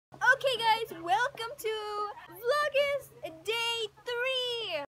welcome to Vlogmas Day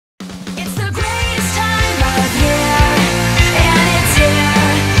 3! It's the greatest time of year, and it's here.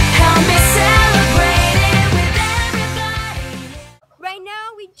 Help me celebrate it with everybody. Right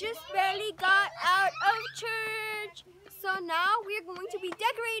now, we just barely got out of church, so now we're going to be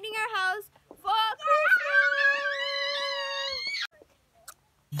decorating our house for Christmas!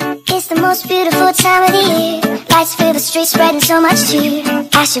 It's the most beautiful time of the year. Lights fill the streets, spreading so much cheer.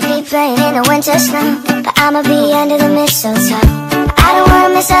 I should be playing in the winter snow, but I'ma be under the mistletoe. I don't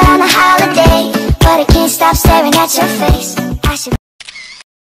wanna miss out on the holiday, but I can't stop staring at your face. I should.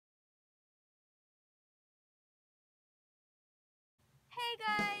 Hey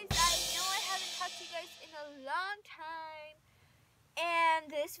guys, I know I haven't talked to you guys in a long time,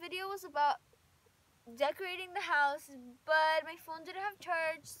 and this video was about decorating the house, but my phone didn't have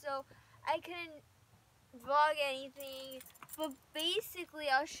charge, so I couldn't vlog anything. But basically,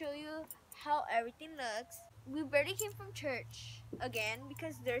 I'll show you how everything looks. We barely came from church again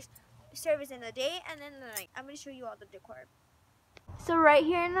because there's service in the day and then the night. I'm gonna show you all the decor. So right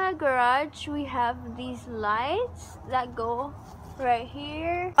here in the garage, we have these lights that go right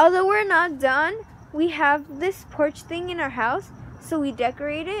here. Although we're not done, we have this porch thing in our house, so we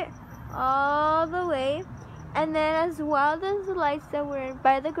decorate it all the way. And then as well as the lights that were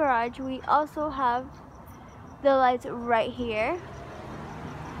by the garage, we also have the lights right here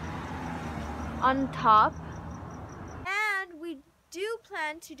on top. And we do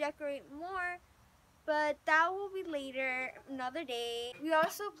plan to decorate more, but that will be later, another day. We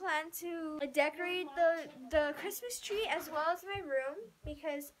also plan to decorate the Christmas tree as well as my room,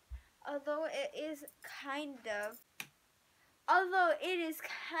 because although it is kind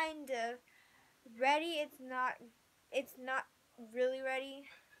of ready, it's not really ready.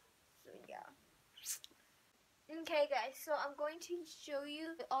 So yeah. Okay guys, so I'm going to show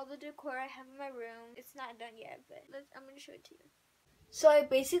you all the decor I have in my room. It's not done yet, but I'm going to show it to you. So I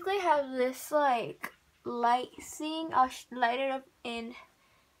basically have this like light thing. I'll light it up in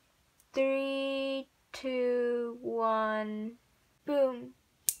 3, 2, 1, boom.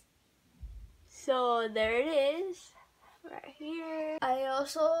 So there it is, right here. I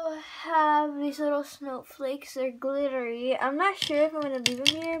also have these little snowflakes. They're glittery. I'm not sure if I'm going to leave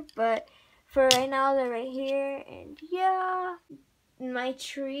them here, but for right now they're right here. And yeah, my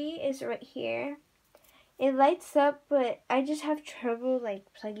tree is right here. It lights up, but I just have trouble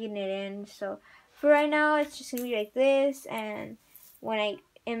like plugging it in. So for right now, it's just gonna be like this. And when I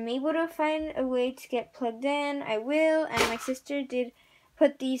am able to find a way to get plugged in, I will. And my sister did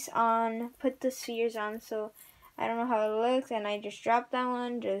put the spheres on. So I don't know how it looks, and I just dropped that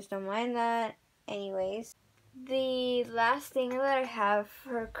one. Just don't mind that. Anyways, the last thing that I have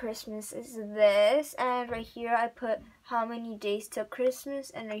for Christmas is this. And right here, I put how many days till Christmas.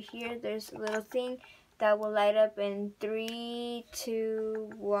 And right here, there's a little thing that will light up in 3, 2,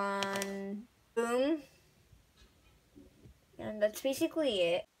 1, boom. And that's basically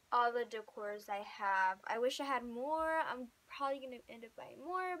it. All the decors I have. I wish I had more. I'm probably going to end up buying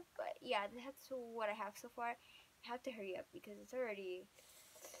more. But yeah, that's what I have so far. I have to hurry up because it's already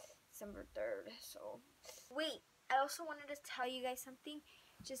December 3rd. So, wait. I also wanted to tell you guys something.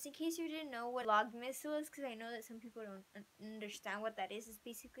 Just in case you didn't know what Vlogmas was, because I know that some people don't understand what that is. It's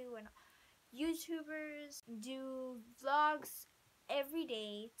basically when YouTubers do vlogs every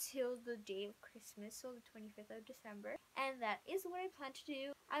day till the day of Christmas, so the 25th of December, and that is what I plan to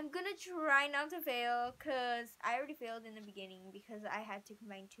do. I'm gonna try not to fail, because I already failed in the beginning because I had to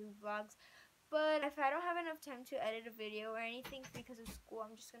combine 2 vlogs. But if I don't have enough time to edit a video or anything because of school,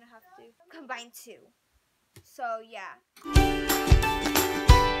 I'm just gonna have to combine 2. So yeah.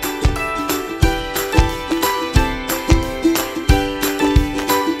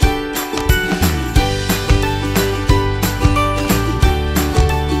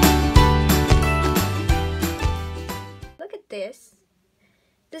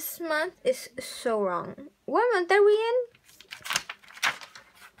 This month is so wrong. What month are we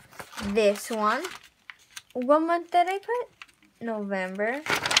in? This one. What month did I put? November.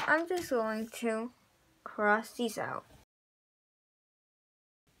 I'm just going to cross these out.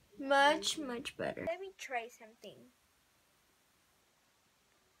 Much better. Let me try something.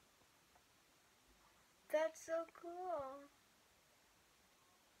 That's so cool.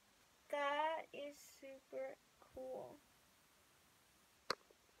 That is super cool.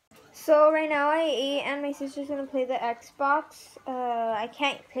 So right now I ate and my sister's gonna play the Xbox. I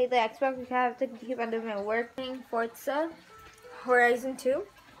can't play the Xbox because I have to keep on doing my work. Playing Forza Horizon 2.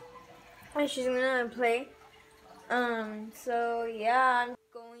 And she's gonna play. So yeah, I'm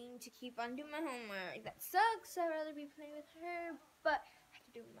going to keep on doing my homework. That sucks. I'd rather be playing with her, but I have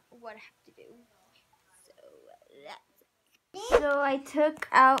to do my what I have to do. So I took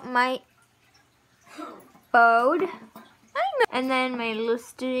out my board and then my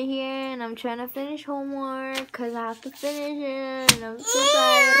illustrator here, and I'm trying to finish homework because I have to finish it, and I'm so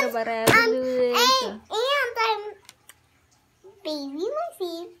tired, but I have to do this. And I'm baby, my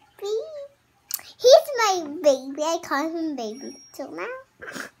baby. He's my baby. I call him baby till now.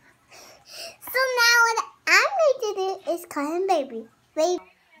 So now what I'm going to do is call him baby. Baby.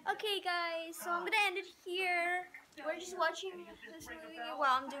 Okay guys, so I'm gonna end it here. We're just watching this movie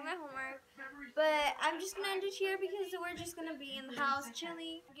while I'm doing my homework, but I'm just gonna end it here because we're just gonna be in the house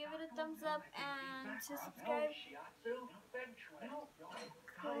chilling. Give it a thumbs up, and to subscribe,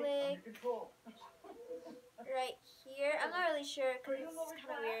 click right here. I'm not really sure because it's kind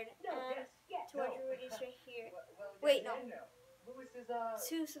of weird. And to watch my videos right here. Wait, no.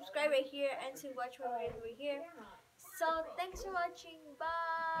 To subscribe right here and to watch my videos right here. So thanks for watching.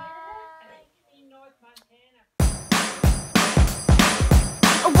 Bye.